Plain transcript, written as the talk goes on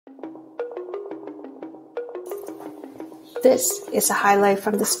This is a highlight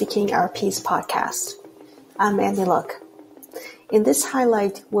from the Speaking Our Peace podcast. I'm Andy Luck. In this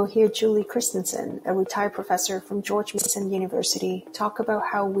highlight, we'll hear Julie Christensen, a retired professor from George Mason University, talk about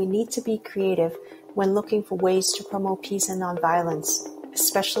how we need to be creative when looking for ways to promote peace and nonviolence,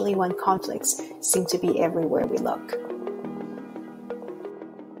 especially when conflicts seem to be everywhere we look.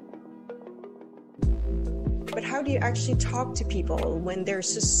 But how do you actually talk to people when they're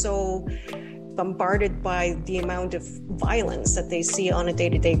just so bombarded by the amount of violence that they see on a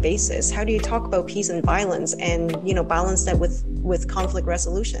day-to-day basis? How do you talk about peace and violence and, balance that with conflict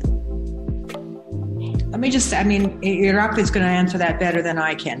resolution? Let me just, Iraq is going to answer that better than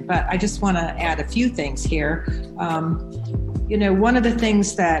I can, but I just want to add a few things here. One of the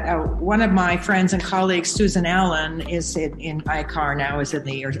things that one of my friends and colleagues, Susan Allen, is in ICAR now, is in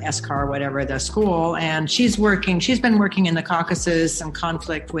the or SCAR, whatever, the school, and she's been working in the Caucasus and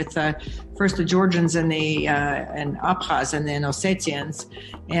conflict with first the Georgians and the and Abkhaz and then Ossetians,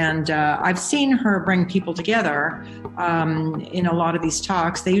 and I've seen her bring people together in a lot of these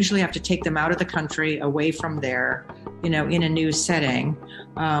talks. They usually have to take them out of the country, away from there, in a new setting.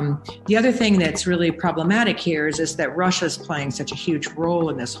 The other thing that's really problematic here is that Russia's playing such a huge role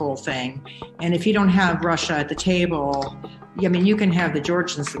in this whole thing. And if you don't have Russia at the table, you can have the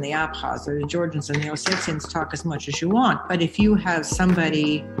Georgians and the Abkhaz or the Georgians and the Ossetians talk as much as you want. But if you have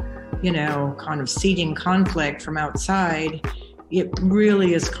somebody, kind of seeding conflict from outside, it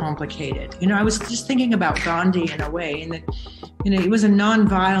really is complicated. I was just thinking about Gandhi in a way, and that, it was a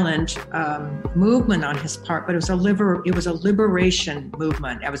nonviolent movement on his part, but it was a liberation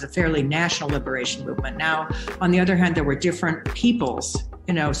movement. It was a fairly national liberation movement. Now, on the other hand, there were different peoples,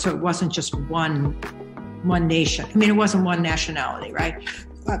 so it wasn't just one nation. It wasn't one nationality, right?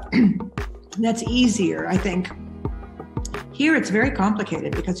 That's easier, I think. Here, it's very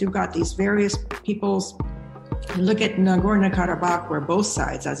complicated because you've got these various peoples. You look at Nagorno-Karabakh, where both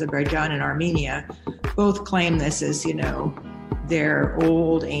sides, Azerbaijan and Armenia, both claim this as, their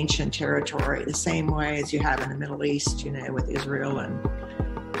old ancient territory, the same way as you have in the Middle East, with Israel and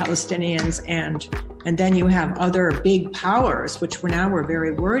Palestinians. And then you have other big powers, which we're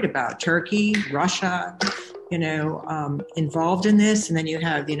very worried about. Turkey, Russia, involved in this. And then you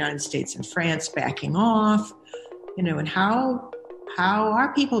have the United States and France backing off, and how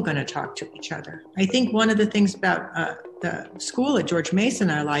are people going to talk to each other? I think one of the things about the school at George Mason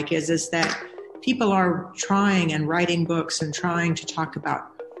I like is that people are trying and writing books and trying to talk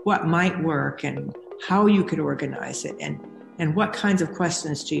about what might work and how you could organize it and what kinds of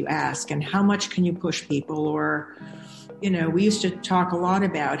questions do you ask and how much can you push people. Or, we used to talk a lot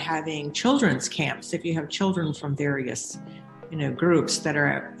about having children's camps if you have children from various groups that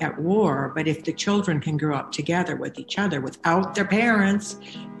are at war, but if the children can grow up together with each other without their parents,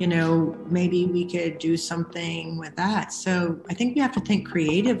 maybe we could do something with that. So I think we have to think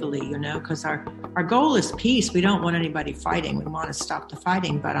creatively, because our goal is peace. We don't want anybody fighting. We want to stop the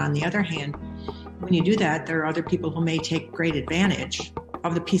fighting. But on the other hand, when you do that, there are other people who may take great advantage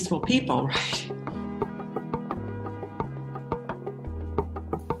of the peaceful people, right?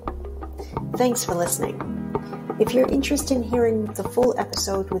 Thanks for listening. If you're interested in hearing the full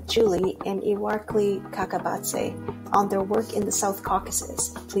episode with Julie and Irakli Kakabadze on their work in the South Caucasus,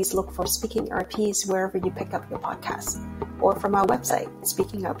 please look for Speaking Our Peace wherever you pick up your podcasts, or from our website,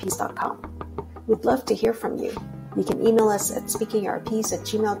 speakingourpeace.com. We'd love to hear from you. You can email us at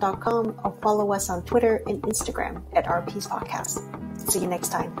speakingourpeace@gmail.com or follow us on Twitter and Instagram @ourpeacepodcast. See you next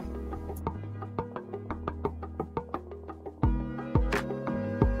time.